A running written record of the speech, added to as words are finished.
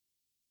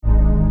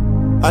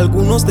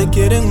Algunos te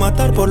quieren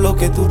matar por lo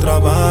que tú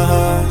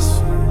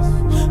trabajas.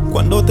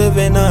 Cuando te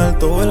ven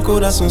alto el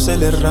corazón se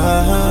les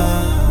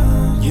raja.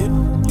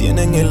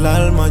 Tienen el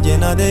alma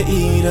llena de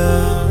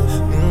ira.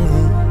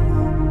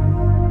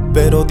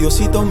 Pero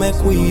Diosito me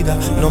cuida,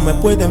 no me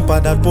pueden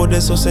parar, por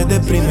eso se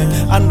deprimen.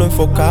 Ando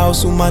enfocado,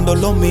 sumando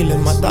los miles,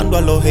 matando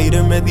a los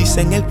haters, me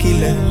dicen el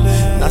killer.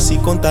 Nací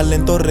con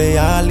talento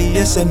real y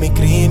ese es mi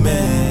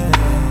crimen.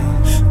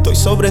 Estoy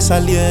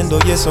sobresaliendo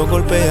y eso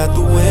golpea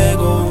tu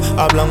ego.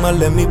 Hablan mal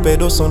de mí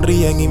pero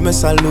sonríen y me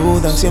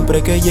saludan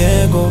siempre que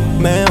llego.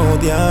 Me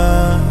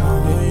odian,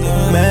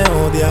 me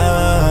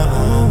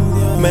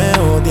odian, me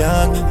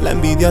odian. La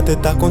envidia te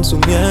está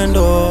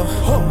consumiendo.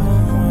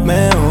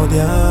 Me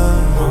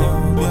odian,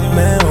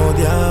 me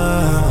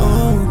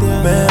odian,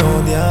 me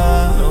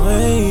odian, me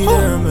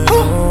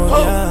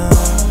odian.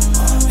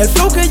 El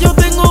flow que yo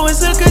tengo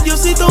es el que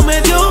Diosito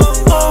me dio.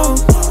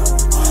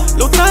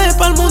 Lo traje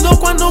pa'l mundo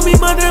cuando mi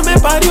madre me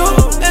parió.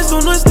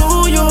 Eso no es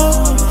tuyo.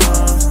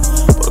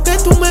 Porque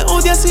tú me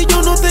odias si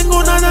yo no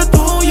tengo nada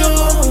tuyo.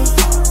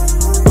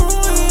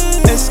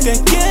 Es que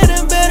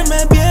quieren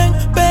verme bien,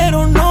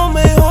 pero no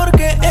mejor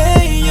que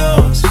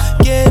ellos.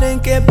 Quieren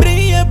que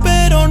brille,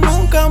 pero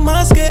nunca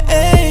más que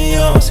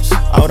ellos.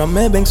 Ahora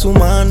me ven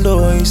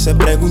sumando y se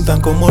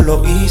preguntan cómo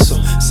lo hizo.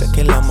 Sé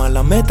que la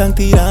mala me están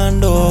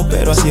tirando,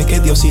 pero así es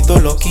que Diosito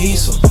lo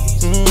quiso.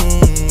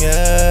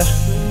 Yeah.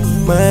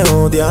 Me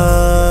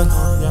odian,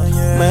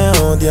 me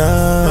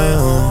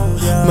odian,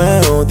 me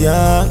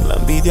odian. La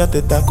envidia te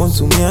está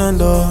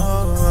consumiendo.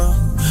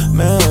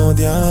 Me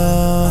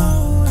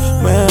odian,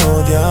 me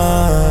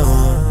odian,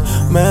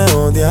 me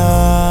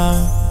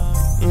odian.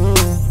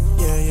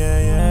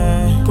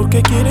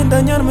 Porque quieren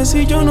dañarme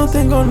si yo no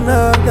tengo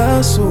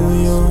nada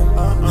suyo.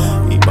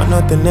 Y van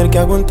a tener que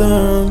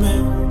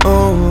aguantarme.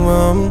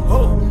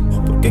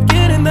 Porque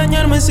quieren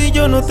dañarme si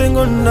yo no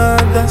tengo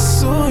nada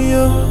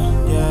suyo.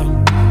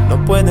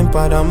 No pueden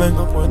pararme,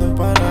 no pueden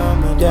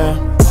pararme.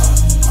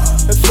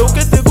 El flow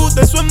que te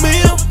gusta, eso es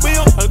mío,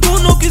 mío.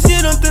 Algunos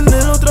quisieran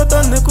tenerlo,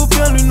 tratan de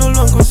copiarlo y no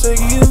lo han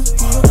conseguido.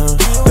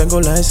 Tengo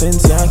la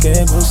esencia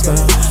que gusta,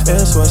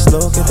 eso es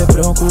lo que te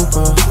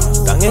preocupa.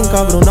 Tan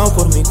encabronado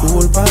por mi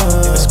culpa,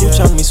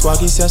 escuchan mi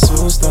swag y se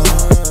asustan.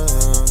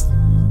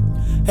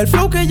 El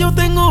flow que yo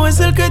tengo es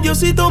el que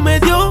Diosito me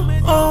dio.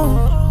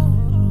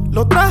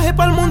 Lo traje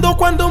pa'l mundo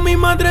cuando mi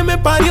madre me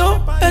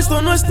parió.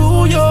 Esto no es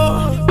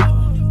tuyo.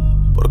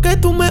 Porque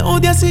tú me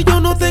odias si yo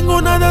no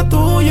tengo nada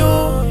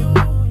tuyo.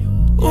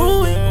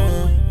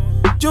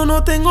 Yo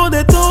no tengo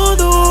de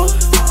todo,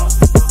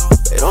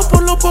 pero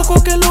por lo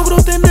poco que logro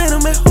tener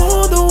me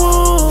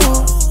jodo.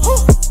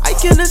 Hay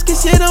quienes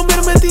quisieran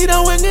verme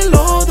tirado en el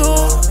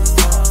lodo.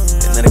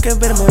 Tener que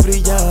verme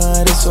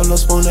brillar, eso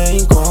los pone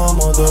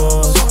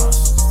incómodos.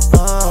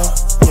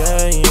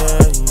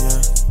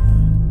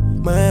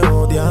 Me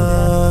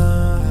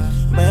odian,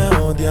 me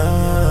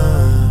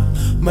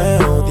odian, me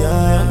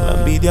odian. La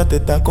envidia te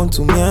está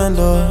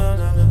consumiendo.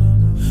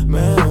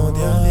 Me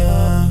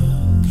odian,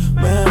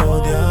 me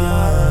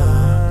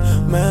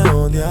odian, me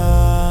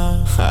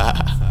odian.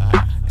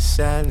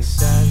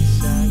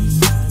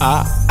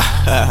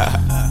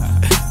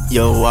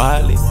 Yo,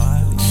 Wally,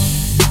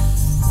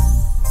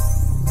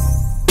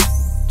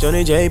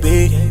 Johnny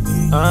JB,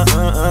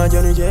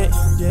 Johnny J,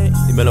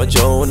 dímelo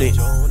Johnny.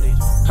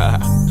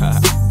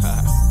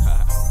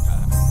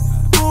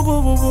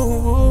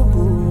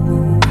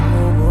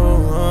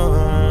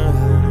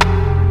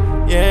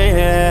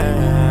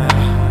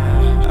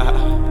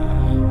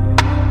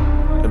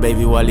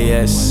 Baby Wally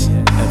es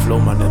el flow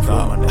man, el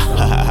flow man.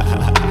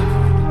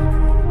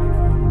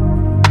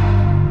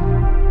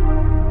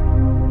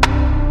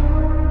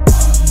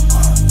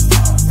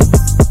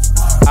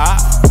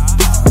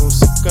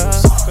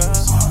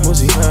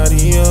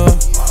 Musicario.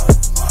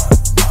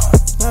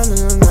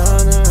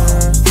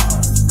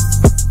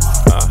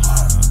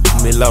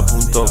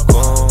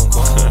 Mila.com.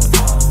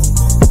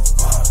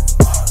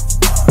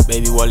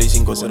 Baby Wally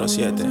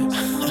 507.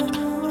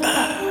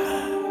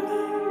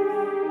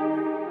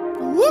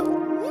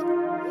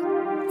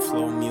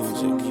 Flow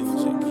music.